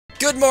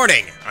Good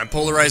morning! I'm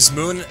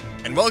PolarizedMoon,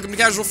 and welcome to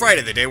Casual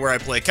Friday, the day where I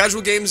play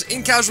casual games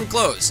in casual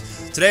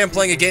clothes. Today I'm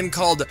playing a game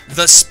called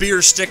The Spear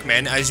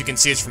Stickman. As you can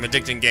see, it's from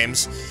Addicting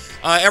Games.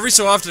 Every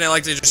so often I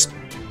like to just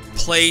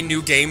play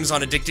new games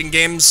on Addicting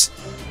Games.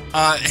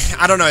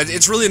 I don't know,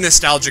 it's really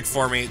nostalgic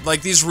for me.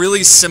 Like, these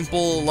really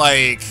simple,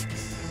 like,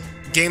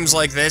 games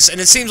like this,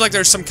 and it seems like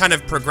there's some kind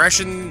of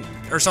progression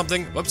or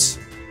something. Whoops.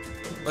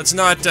 Let's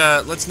not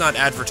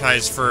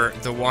advertise for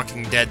The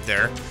Walking Dead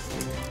there.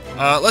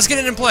 Let's get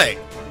in and play.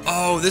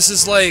 Oh, this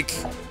is like...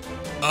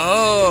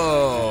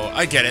 Oh,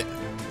 I get it.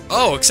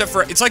 Oh, except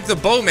for... It's like the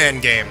Bowman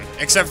game.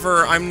 Except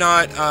for I'm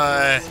not,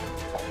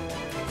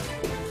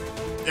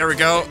 There we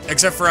go.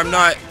 Except for I'm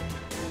not...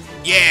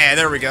 Yeah,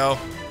 there we go.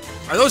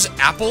 Are those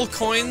apple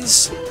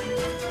coins?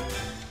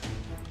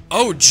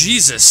 Oh,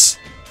 Jesus.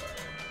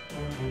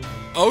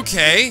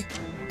 Okay.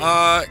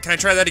 Can I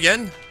try that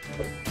again?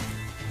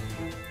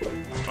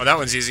 Oh, that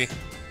one's easy.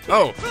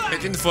 Oh,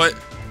 hit in the foot.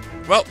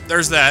 Well,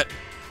 there's that.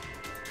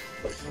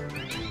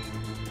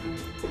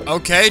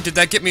 Okay, did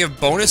that get me a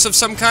bonus of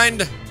some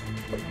kind?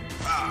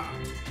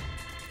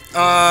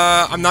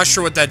 I'm not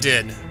sure what that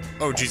did.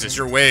 Oh, Jesus,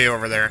 you're way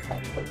over there.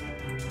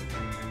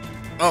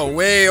 Oh,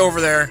 way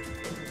over there.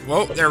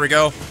 Whoa, there we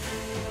go.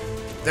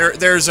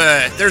 There's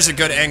a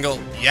good angle.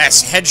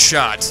 Yes,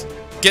 headshot.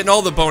 Getting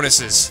all the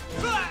bonuses.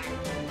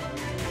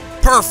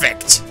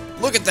 Perfect.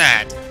 Look at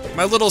that.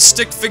 My little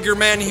stick figure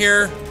man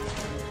here.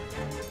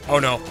 Oh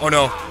no, oh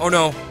no, oh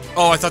no.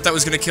 Oh, I thought that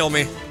was gonna kill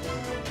me.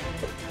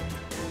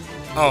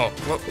 Oh,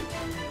 whoop.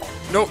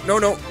 No, no,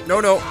 no,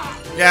 no, no.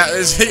 Yeah,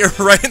 it's hit you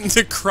right in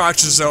the crotch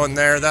zone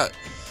there. That.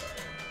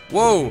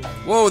 Whoa,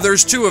 whoa,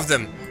 there's two of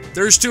them.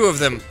 There's two of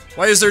them.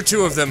 Why is there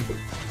two of them?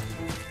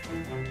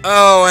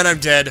 Oh, and I'm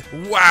dead.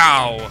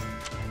 Wow.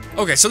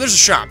 Okay, so there's a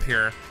shop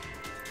here.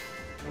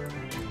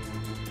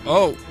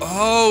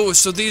 Oh,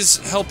 so these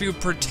help you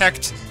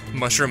protect...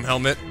 Mushroom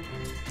helmet.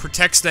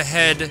 Protects the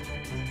head.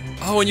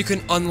 Oh, and you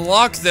can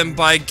unlock them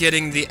by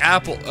getting the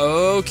apple.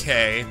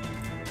 Okay.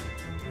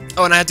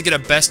 Oh, and I have to get a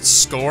best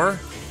score?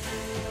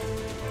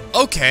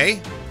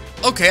 Okay.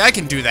 Okay, I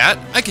can do that.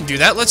 I can do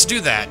that. Let's do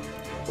that.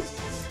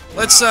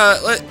 Let's,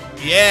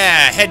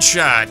 yeah,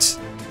 headshot.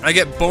 I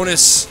get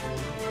bonus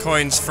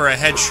coins for a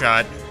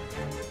headshot.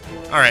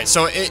 Alright,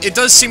 so it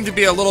does seem to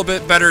be a little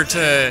bit better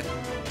to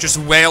just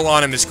wail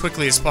on him as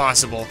quickly as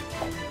possible.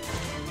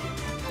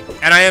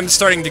 And I am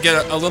starting to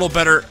get a little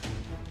better...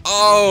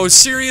 Oh,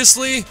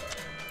 seriously?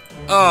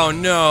 Oh,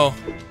 no.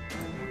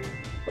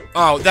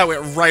 Oh, that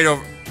went right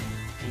over...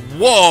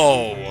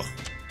 Whoa!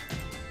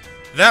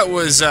 That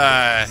was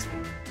a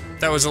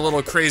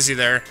little crazy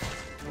there.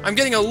 I'm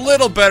getting a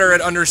little better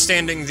at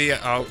understanding the...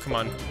 Oh, come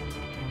on.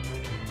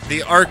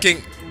 The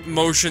arcing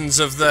motions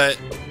of the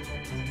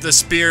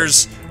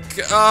spears.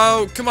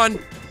 Oh, come on.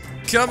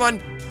 Come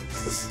on.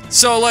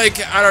 So,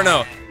 like, I don't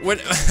know. When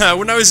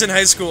I was in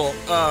high school,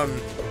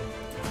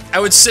 I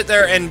would sit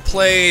there and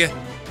play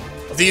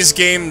these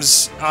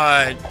games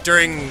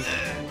during,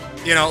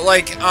 you know,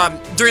 like,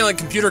 during, like,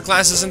 computer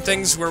classes and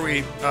things where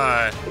we,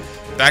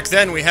 back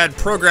then we had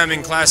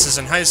programming classes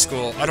in high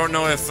school. I don't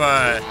know if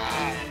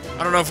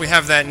we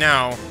have that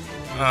now.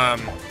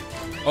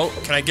 Oh,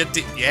 can I get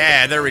the...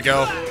 Yeah, there we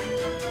go.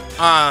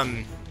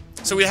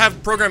 So we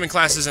have programming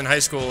classes in high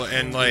school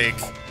and, like,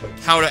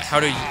 how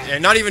to,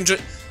 and not even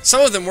just...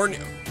 Some of them weren't...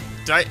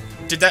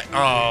 Did that...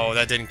 Oh,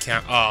 that didn't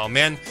count. Oh,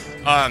 man.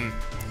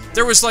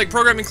 There was, like,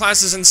 programming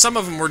classes, and some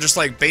of them were just,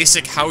 like,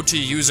 basic how to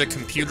use a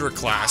computer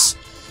class,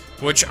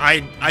 which I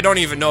don't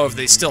even know if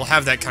they still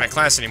have that kind of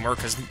class anymore,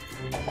 because,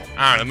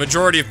 I don't know, the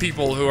majority of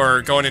people who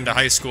are going into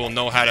high school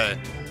know how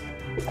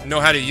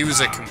to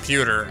use a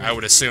computer, I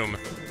would assume.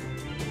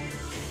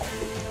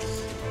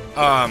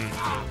 Oh,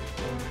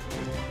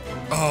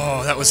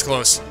 that was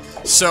close.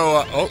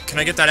 So, oh, can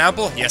I get that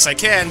apple? Yes, I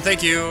can,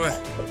 thank you.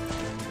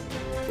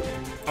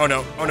 Oh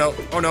no, oh no,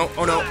 oh no,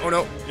 oh no, oh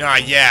no. Ah,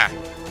 yeah.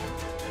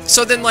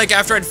 So then, like,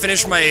 after I'd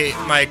finished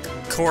my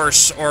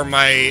course or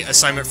my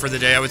assignment for the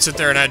day, I would sit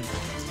there and I'd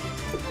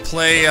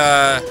play,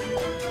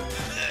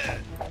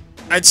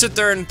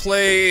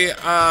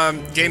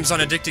 games on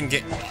Addicting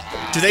Game.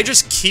 Do they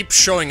just keep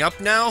showing up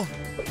now?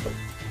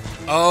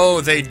 Oh,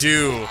 they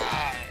do.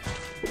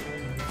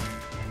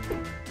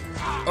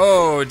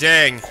 Oh,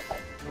 dang.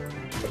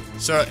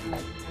 So,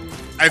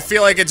 I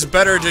feel like it's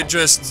better to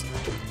just...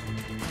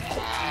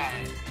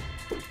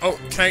 Oh,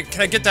 can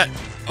I get that?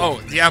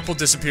 Oh, the apple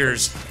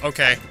disappears.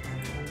 Okay.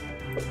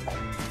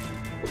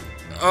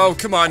 Oh,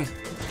 come on.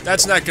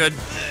 That's not good.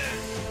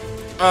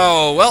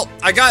 Oh, well,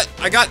 I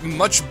got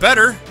much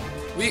better.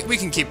 We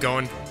can keep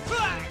going.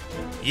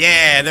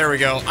 Yeah, there we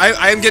go.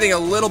 I am getting a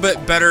little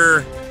bit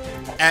better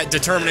at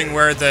determining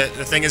where the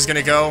thing is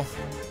gonna go.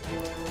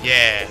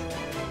 Yeah.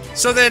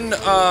 So then,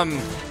 I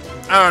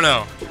don't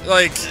know.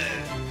 Like,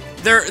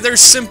 they're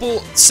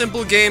simple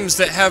games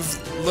that have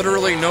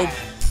literally no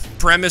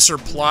premise or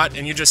plot,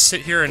 and you just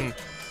sit here and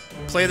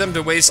play them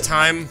to waste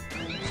time.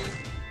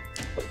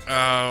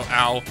 Oh,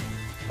 ow.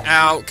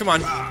 Ow, come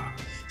on.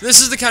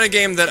 This is the kind of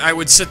game that I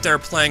would sit there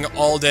playing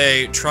all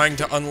day, trying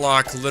to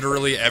unlock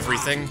literally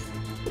everything.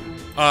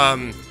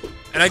 And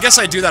I guess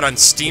I do that on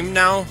Steam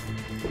now.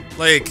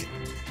 Like,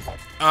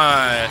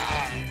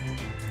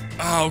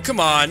 oh, come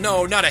on.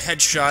 No, not a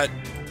headshot.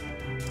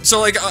 So,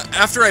 like,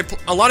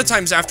 a lot of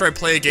times after I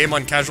play a game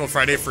on Casual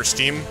Friday for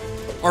Steam,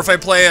 or if I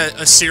play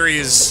a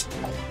series,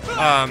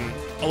 a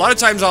lot of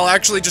times I'll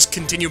actually just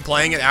continue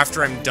playing it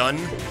after I'm done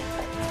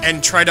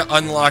and try to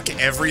unlock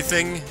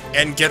everything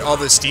and get all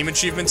the Steam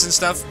achievements and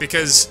stuff,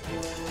 because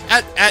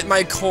at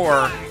my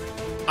core,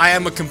 I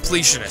am a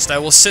completionist. I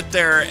will sit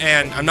there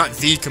and... I'm not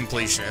the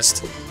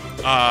completionist.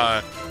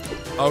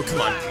 Oh,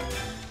 come on.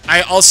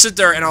 I'll sit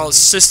there and I'll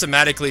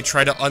systematically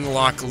try to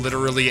unlock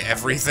literally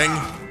everything.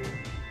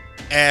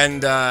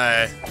 And,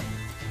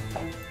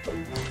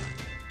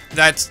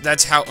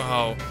 that's how...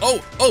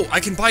 Oh, I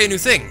can buy a new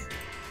thing.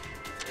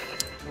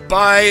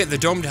 Buy the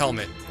domed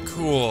helmet.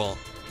 Cool.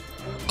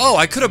 Oh,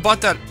 I could have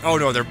bought that... Oh,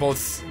 no, they're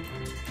both...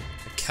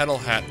 Kettle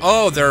hat.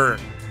 Oh, they're...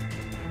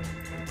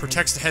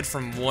 Protects the head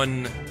from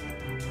one...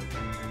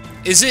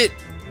 Is it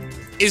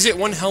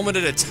one helmet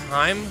at a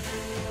time?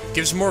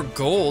 Gives more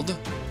gold.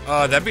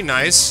 That'd be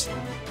nice.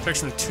 Protects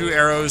from 2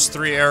 arrows,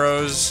 3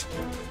 arrows.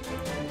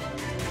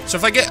 So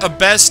if I get a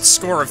best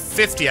score of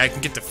 50, I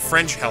can get the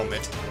French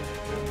helmet.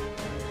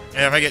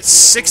 And if I get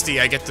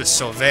 60, I get the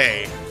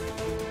Sauvé.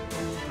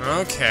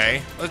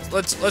 Okay.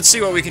 Let's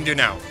see what we can do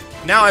now.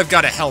 Now I've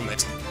got a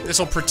helmet. This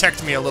will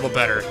protect me a little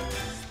better.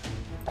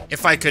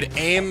 If I could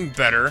aim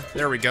better.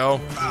 There we go.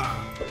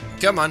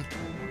 Come on.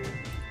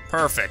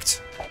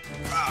 Perfect.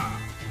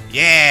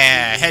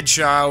 Yeah,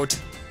 headshot.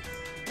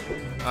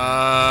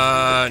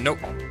 Nope.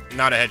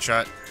 Not a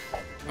headshot.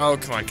 Oh,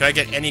 come on. Can I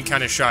get any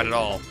kind of shot at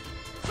all?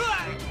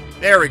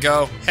 There we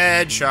go.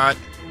 Headshot.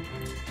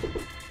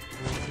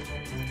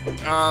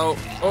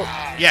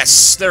 Oh,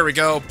 yes. There we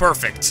go.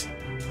 Perfect.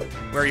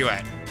 Where are you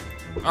at?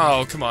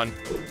 Oh, come on.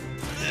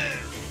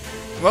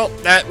 Well,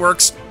 that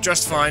works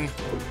just fine.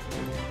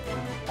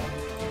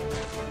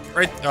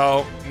 Right.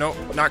 Oh, no,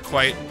 not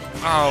quite.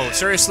 Oh,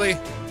 seriously?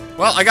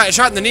 Well, I got a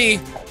shot in the knee.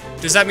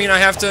 Does that mean I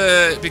have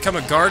to become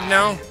a guard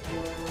now?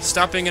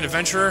 Stop being an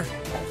adventurer?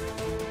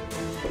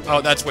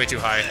 Oh, that's way too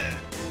high.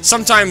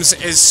 Sometimes,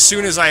 as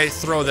soon as I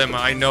throw them,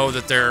 I know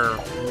that they're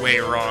way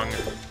wrong.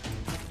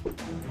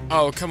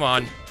 Oh, come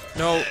on.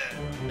 No.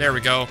 There we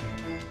go.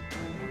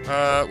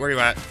 Where are you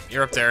at?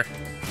 You're up there.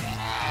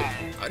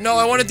 No,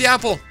 I wanted the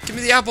apple. Give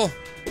me the apple.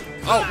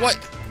 Oh, what?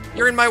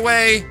 You're in my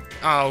way.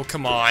 Oh,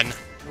 come on.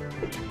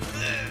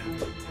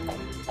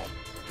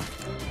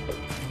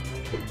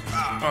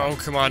 Oh,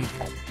 come on.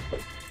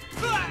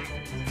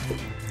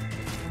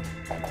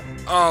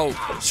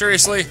 Oh,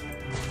 seriously?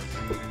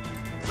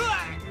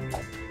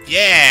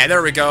 Yeah,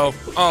 there we go.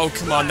 Oh,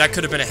 come on, that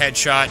could have been a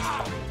headshot.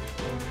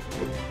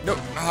 No,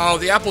 oh,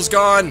 the apple's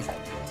gone.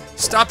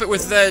 Stop it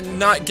with the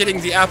not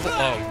getting the apple.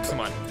 Oh, come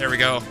on, there we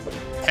go.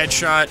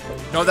 Headshot.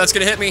 No, that's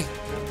gonna hit me.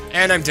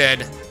 And I'm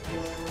dead.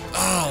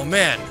 Oh,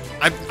 man,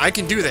 I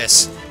can do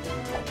this.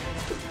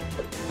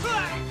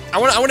 I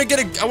wanna get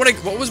a,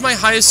 what was my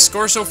highest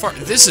score so far?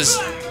 This is,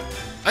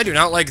 I do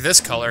not like this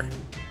color.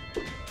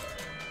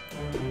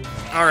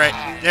 Alright,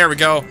 there we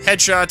go.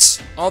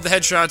 Headshots, all the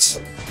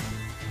headshots.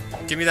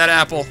 Give me that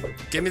apple.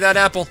 Give me that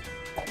apple.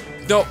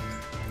 No.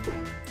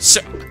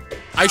 So,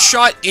 I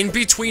shot in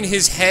between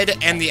his head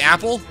and the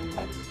apple?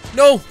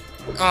 No.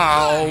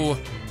 Oh,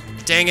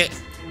 dang it.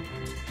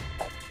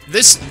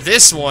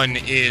 This one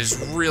is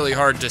really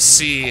hard to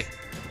see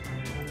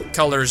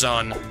colors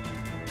on.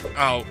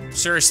 Oh,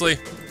 seriously?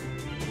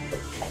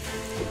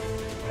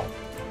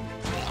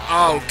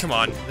 Oh, come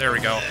on. There we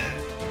go.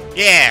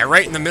 Yeah,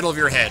 right in the middle of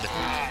your head.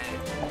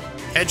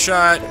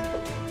 Headshot.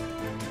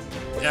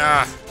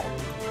 Yeah.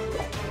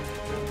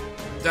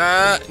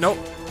 Nope.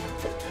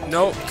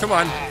 Nope, come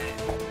on.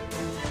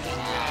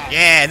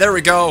 Yeah, there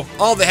we go.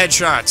 All the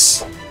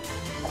headshots.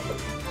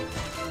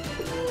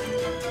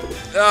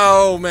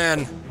 Oh,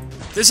 man.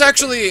 This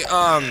actually,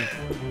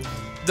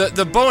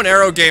 the bow and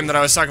arrow game that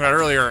I was talking about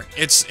earlier,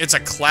 it's a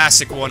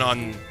classic one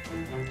on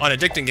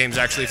addicting games,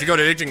 actually. If you go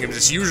to addicting games,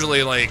 it's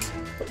usually, like,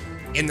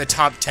 in the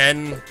top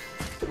 10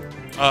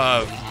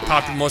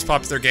 most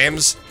popular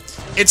games.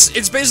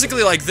 It's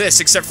basically like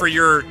this, except for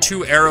your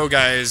 2 arrow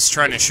guys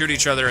trying to shoot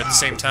each other at the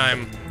same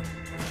time.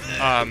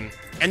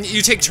 And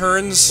you take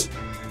turns,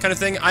 kind of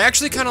thing. I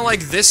actually kind of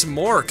like this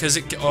more, because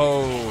it...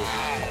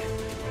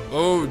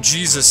 Oh,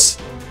 Jesus.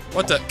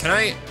 What the... Can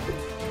I...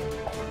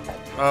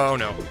 Oh,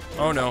 no.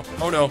 Oh, no.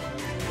 Oh, no.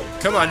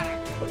 Come on.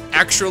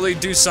 Actually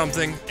do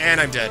something, and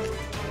I'm dead.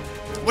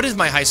 What is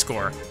my high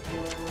score?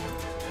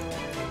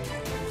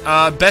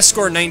 Best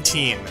score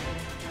 19.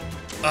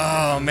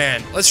 Oh,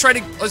 man. Let's try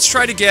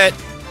to get...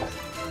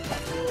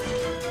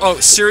 Oh,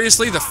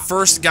 seriously? The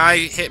first guy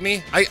hit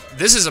me?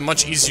 This is a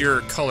much easier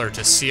color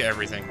to see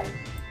everything.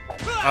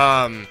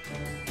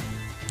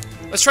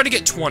 Let's try to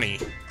get 20.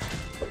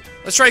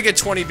 Let's try to get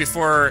 20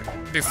 before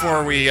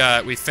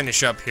we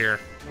finish up here.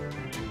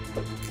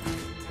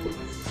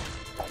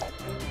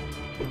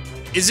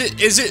 Is it,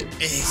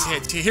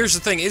 here's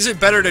the thing, is it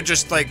better to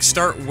just, like,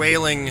 start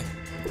wailing?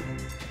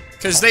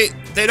 Because they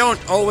don't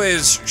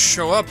always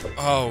show up.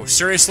 Oh,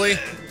 seriously?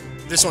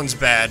 This one's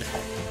bad.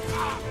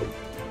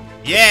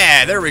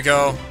 Yeah, there we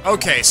go.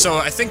 Okay, so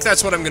I think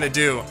that's what I'm gonna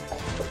do.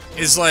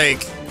 Is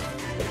like...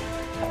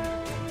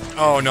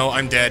 Oh no,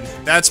 I'm dead.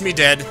 That's me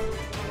dead.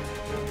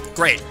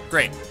 Great,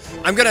 great.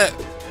 I'm gonna...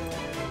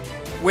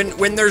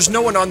 When there's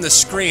no one on the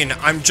screen,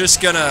 I'm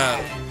just gonna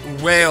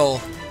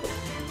wail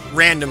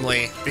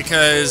randomly,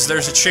 because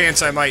there's a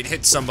chance I might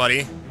hit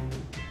somebody.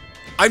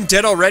 I'm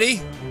dead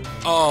already?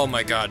 Oh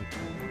my god.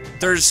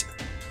 There's...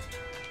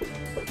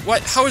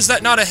 What? How is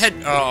that not a head...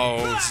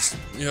 Oh,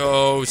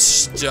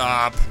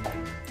 stop.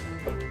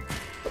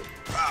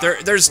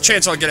 There's a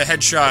chance I'll get a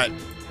headshot.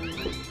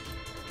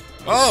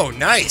 Oh,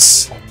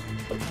 nice.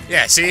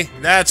 Yeah, see?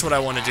 That's what I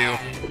want to do.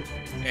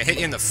 Yeah, hit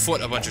you in the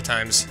foot a bunch of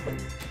times.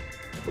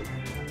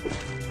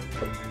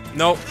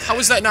 No, how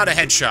is that not a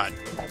headshot?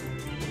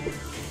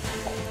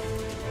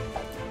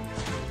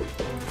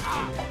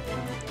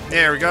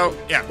 There we go.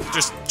 Yeah,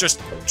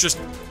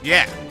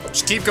 yeah.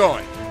 Just keep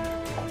going.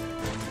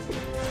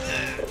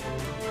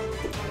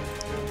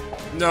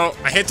 No,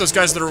 I hate those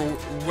guys that are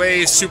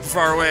way super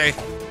far away.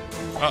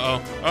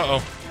 Uh-oh, uh-oh.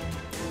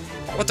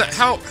 What the,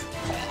 how?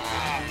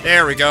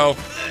 There we go.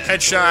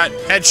 Headshot,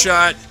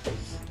 headshot.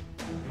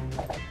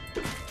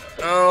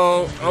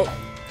 Oh.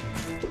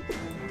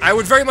 I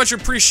would very much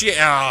appreciate,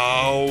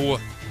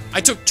 oh.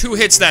 I took 2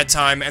 hits that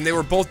time, and they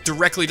were both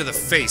directly to the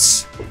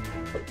face.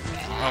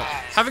 Oh,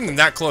 having them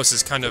that close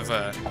is kind of,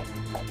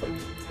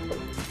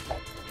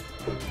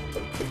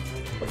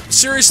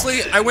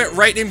 Seriously? I went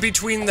right in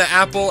between the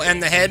apple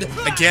and the head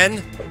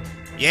again?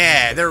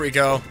 Yeah, there we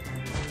go.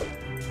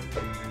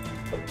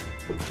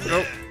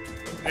 Oh,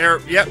 there,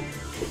 yep.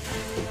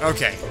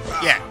 Okay,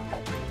 yeah.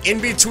 In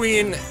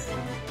between...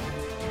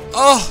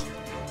 Oh!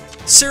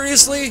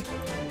 Seriously?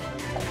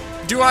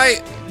 Do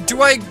I...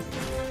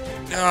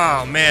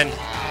 Oh, man.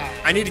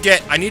 I need to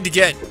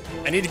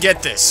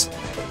get this.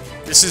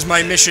 This is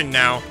my mission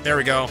now. There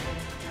we go.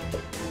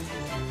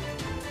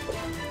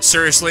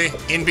 Seriously?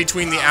 In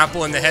between the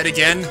apple and the head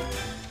again?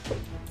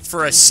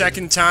 For a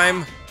second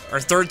time? Or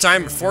third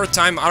time? Or fourth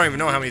time? I don't even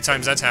know how many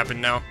times that's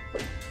happened now.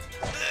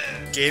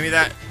 Give me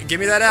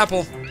that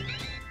apple.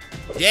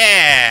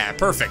 Yeah!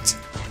 Perfect.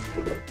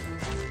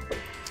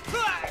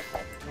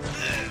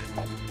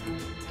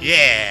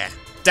 Yeah!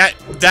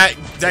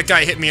 That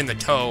guy hit me in the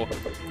toe.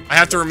 I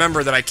have to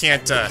remember that I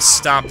can't,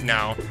 stop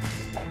now.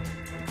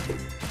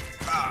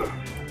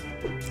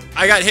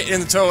 I got hit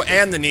in the toe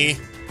and the knee.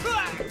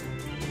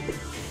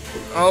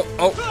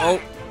 Oh.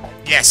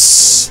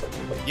 Yes.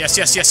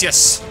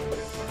 Yes.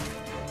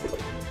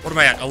 What am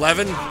I at?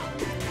 11?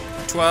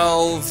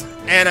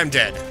 12? And I'm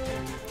dead.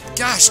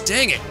 Gosh,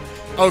 dang it.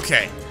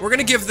 Okay, we're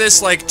gonna give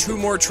this, like, 2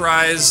 more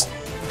tries,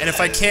 and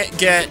if I can't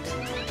get...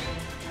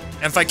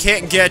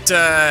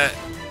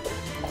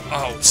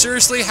 Oh,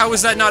 seriously? How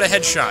is that not a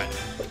headshot?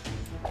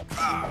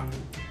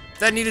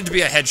 That needed to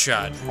be a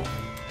headshot.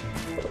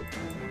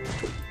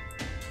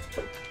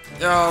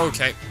 Oh,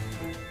 okay.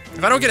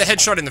 If I don't get a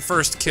headshot in the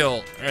first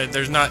kill,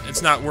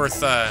 it's not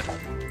worth,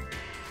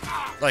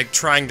 like,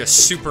 trying to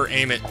super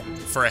aim it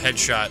for a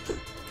headshot.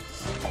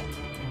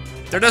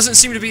 There doesn't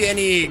seem to be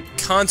any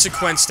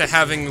consequence to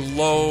having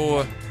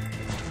low,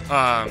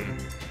 there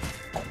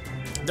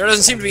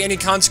doesn't seem to be any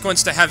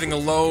consequence to having a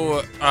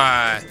low,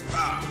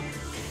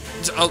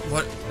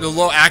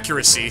 low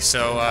accuracy,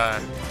 so,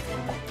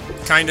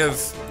 kind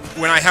of,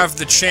 when I have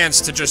the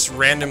chance to just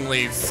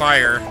randomly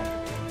fire,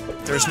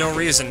 there's no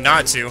reason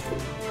not to.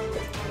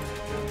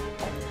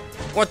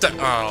 What the,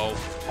 oh.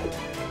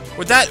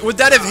 Would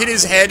that have hit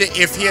his head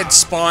if he had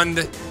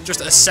spawned just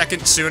a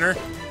second sooner?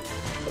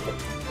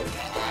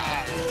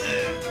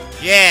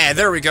 Yeah,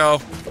 there we go.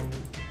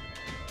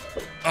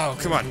 Oh,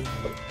 come on.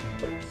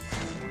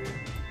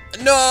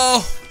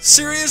 No!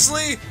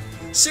 Seriously?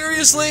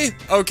 Seriously?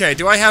 Okay,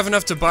 do I have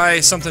enough to buy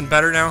something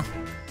better now?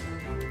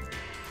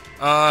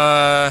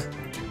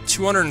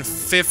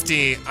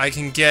 250, I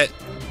can get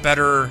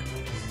better...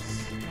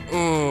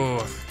 Ooh.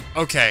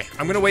 Okay,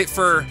 I'm gonna wait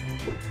for...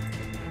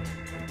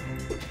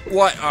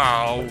 What?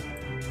 Oh.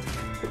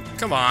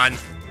 Come on.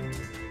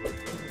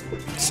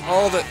 It's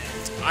all the...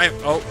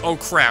 Oh,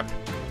 crap.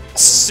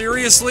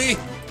 Seriously?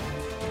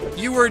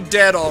 You were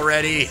dead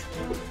already.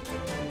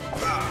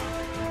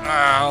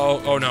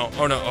 Oh no,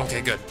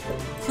 okay, good.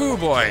 Whew,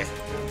 boy.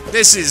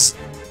 This is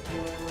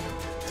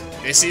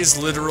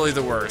literally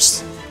the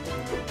worst.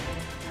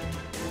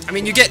 I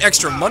mean, you get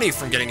extra money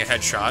from getting a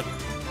headshot.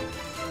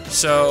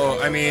 So,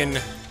 I mean,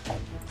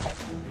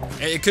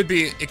 it could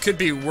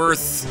be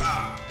worth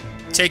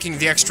taking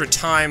the extra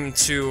time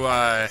to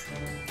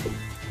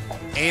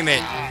aim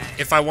it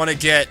if I want to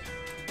get...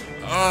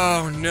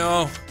 Oh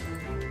no.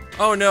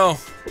 Oh no.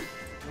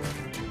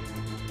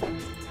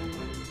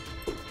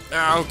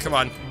 Oh, come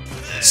on.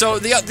 So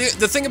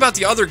the thing about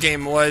the other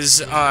game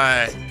was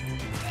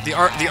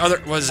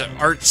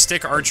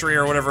stick archery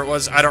or whatever it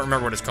was. I don't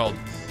remember what it's called.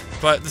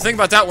 But the thing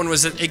about that one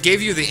was that it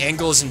gave you the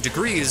angles and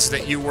degrees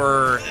that you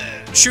were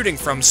shooting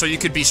from, so you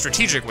could be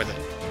strategic with it.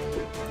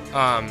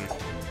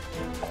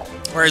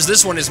 Whereas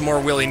this one is more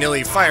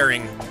willy-nilly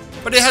firing.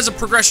 But it has a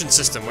progression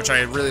system, which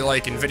I really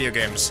like in video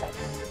games.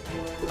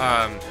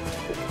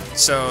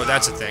 So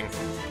that's a thing.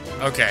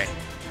 Okay,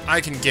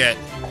 I can get...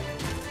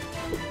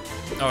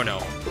 Oh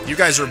no, you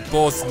guys are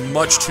both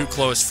much too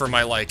close for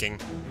my liking.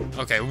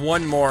 Okay,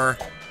 one more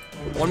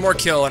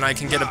kill and I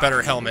can get a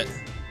better helmet.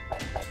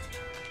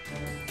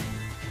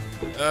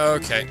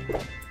 Okay.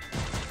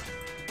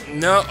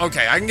 No,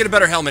 okay, I can get a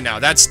better helmet now.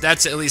 That's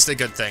at least a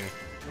good thing.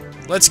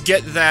 Let's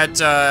get that,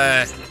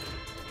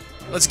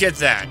 let's get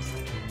that.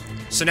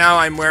 So now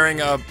I'm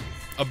wearing a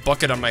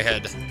bucket on my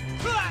head.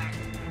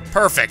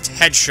 Perfect,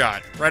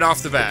 headshot, right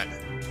off the bat.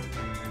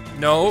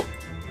 No.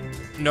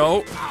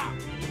 No.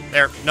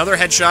 There, another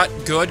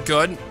headshot, good,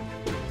 good.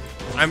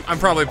 I'm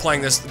probably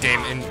playing this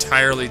game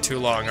entirely too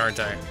long, aren't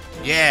I?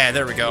 Yeah,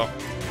 there we go.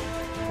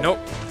 Nope.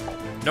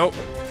 Nope.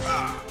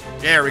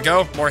 There we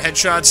go, more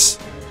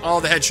headshots. All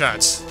the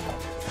headshots.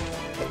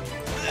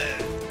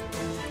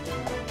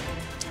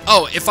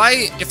 Oh, if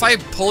I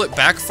pull it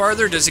back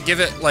farther, does it give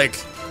it,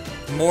 like,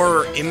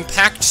 more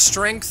impact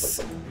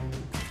strength?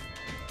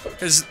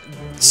 Because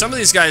some of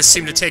these guys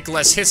seem to take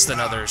less hits than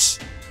others.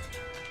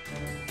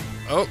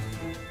 Oh.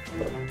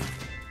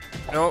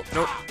 Nope,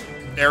 nope.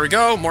 There we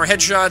go, more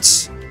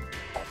headshots.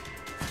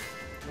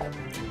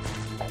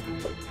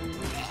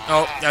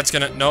 Oh, that's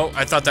gonna... No,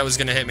 I thought that was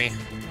gonna hit me.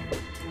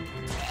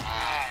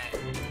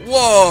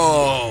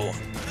 Whoa!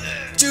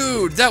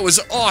 Dude, that was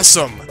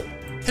awesome!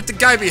 Hit the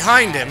guy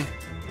behind him.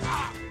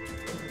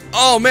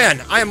 Oh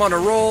man, I am on a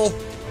roll.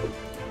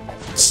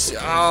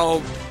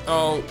 Oh,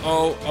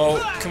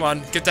 come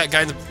on, get that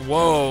guy in the...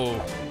 Whoa.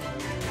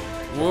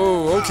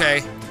 Whoa,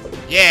 okay.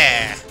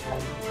 Yeah.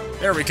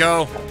 There we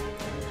go.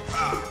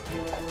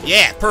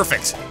 Yeah,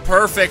 perfect.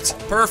 Perfect,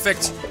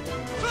 perfect.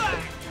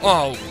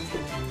 Oh.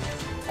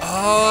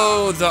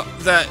 Oh,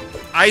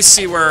 I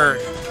see where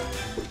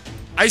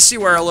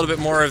a little bit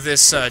more of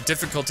this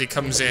difficulty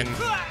comes in.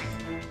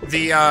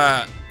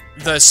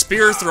 The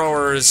spear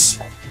throwers,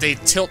 they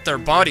tilt their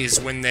bodies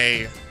when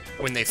they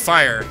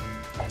fire,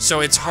 so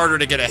it's harder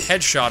to get a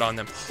headshot on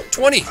them.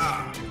 20.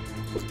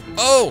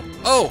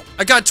 Oh,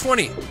 I got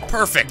 20.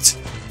 Perfect.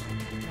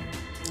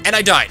 And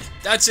I died.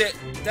 That's it.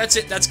 That's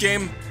it. That's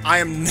game. I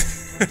am.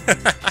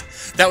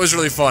 That was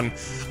really fun.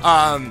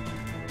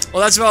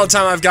 Well, that's about all the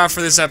time I've got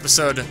for this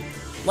episode.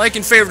 Like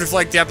and favorite if you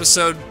liked the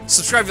episode.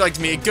 Subscribe if you liked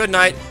me. Good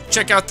night.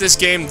 Check out this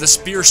game, The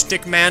Spear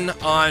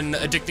Stickman, on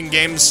Addicting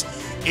Games.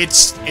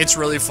 It's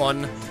really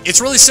fun.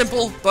 It's really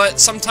simple, but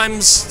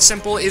sometimes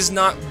simple is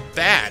not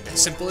bad.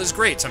 Simple is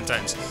great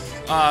sometimes.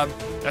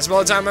 That's about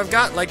all the time I've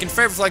got. Like and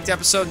favorite if you liked the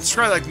episode.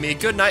 Subscribe if you liked me.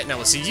 Good night, and I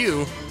will see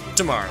you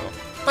tomorrow.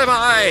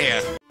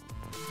 Bye-bye!